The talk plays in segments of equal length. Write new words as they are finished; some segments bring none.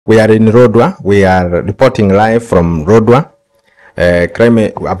We are in Rodwa. We are reporting live from Rodwa.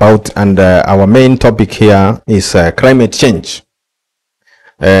 Our main topic here is climate change.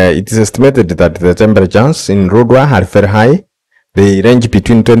 It is estimated that the temperatures in Rodwa are very high. They range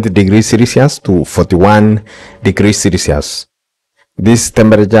between 20 degrees Celsius to 41 degrees Celsius. This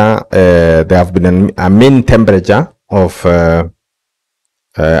temperature, there have been a mean temperature of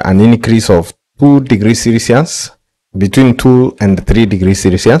an increase of 2 degrees Celsius, between 2 and 3 degrees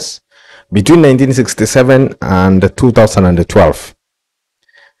Celsius, between 1967 and 2012.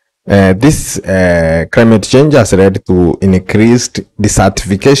 This climate change has led to increased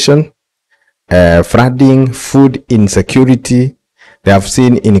desertification, flooding, food insecurity. They have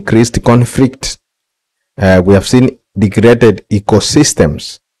seen increased conflict. We have seen degraded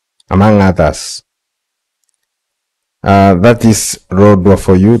ecosystems, among others. That is Rodwa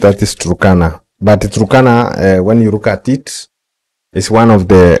for you. That is Turkana. But Turkana, when you look at it, is one of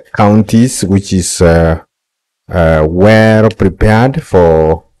the counties which is well prepared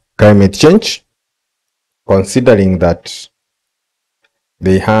for climate change, considering that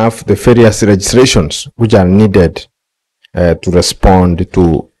they have the various registrations which are needed to respond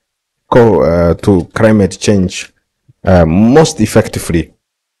to climate change most effectively.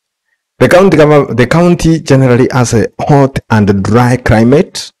 The county generally has a hot and dry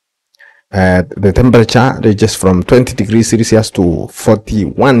climate. The temperature ranges from 20 degrees Celsius to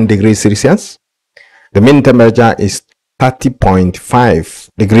 41 degrees Celsius. The mean temperature is 30.5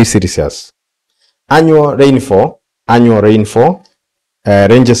 degrees Celsius. Annual rainfall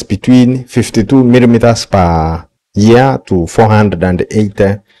ranges between 52 millimeters per year to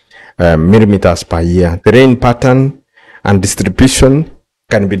 480 millimeters per year. The rain pattern and distribution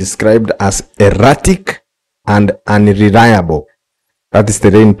can be described as erratic and unreliable. That is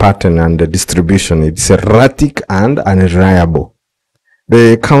the rain pattern and the distribution. It's erratic and unreliable.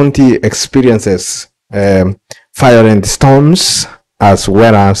 The county experiences violent storms as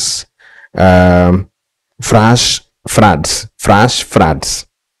well as flash floods.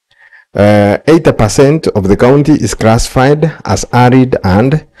 80% of the county is classified as arid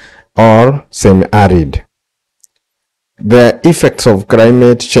and or semi-arid. The effects of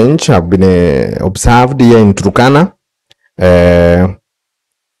climate change have been observed here in Turkana,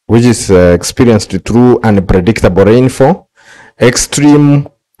 which is experienced through unpredictable rainfall, extreme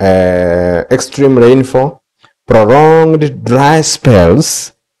rainfall, prolonged dry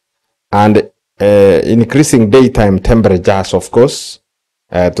spells, and increasing daytime temperatures, of course.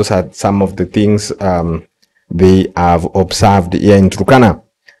 Those are some of the things they have observed here in Turkana.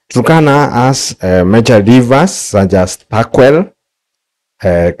 Turkana has major rivers such as Takwel,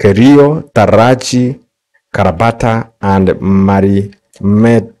 Kerio, Tarachi, Karabata, and Marimate.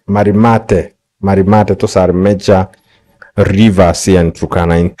 Those are major rivers here in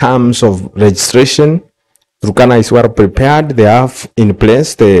Turkana. In terms of registration, Turkana is well prepared. They have in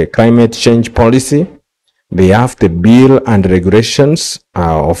place the climate change policy. They have the bill and regulations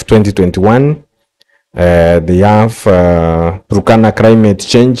of 2021. They have Turkana Climate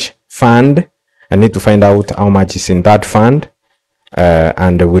Change Fund. I need to find out how much is in that fund,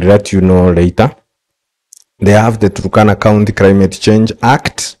 and we'll let you know later. They have the Turkana County Climate Change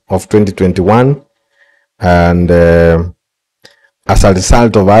Act of 2021, and as a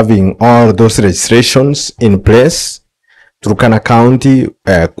result of having all those registrations in place, Turkana County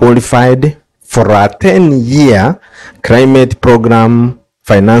qualified for a 10-year climate program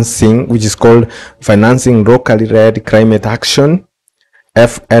financing, which is called Financing Locally Led Climate Action,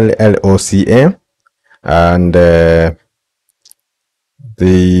 FLLOCA, and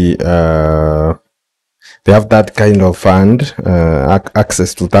they have that kind of fund,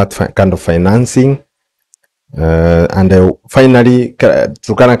 access to that kind of financing. And finally,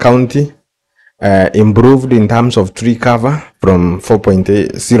 Turkana County improved in terms of tree cover from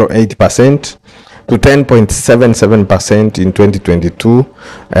 4.08% to 10.77% in 2022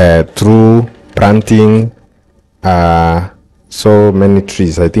 through planting so many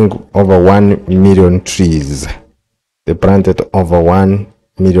trees. I think over 1 million trees. They planted over 1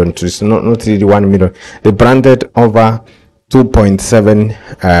 million trees. Not really 1 million. They planted over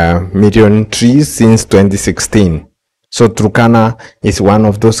 2.7 million trees since 2016. So Turkana is one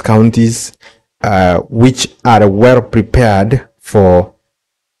of those counties which are well prepared for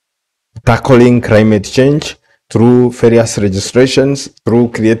tackling climate change through various registrations, through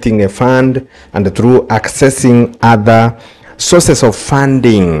creating a fund, and through accessing other sources of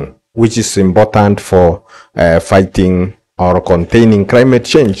funding, which is important for fighting or containing climate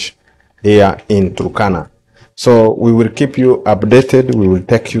change here in Turkana. So we will keep you updated. We will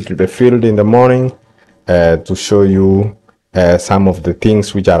take you to the field in the morning to show you some of the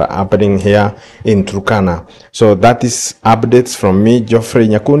things which are happening here in Turkana. So that is updates from me, Geoffrey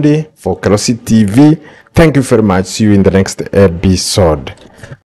Nyakundi, for Kerosene TV. Thank you very much. See you in the next episode.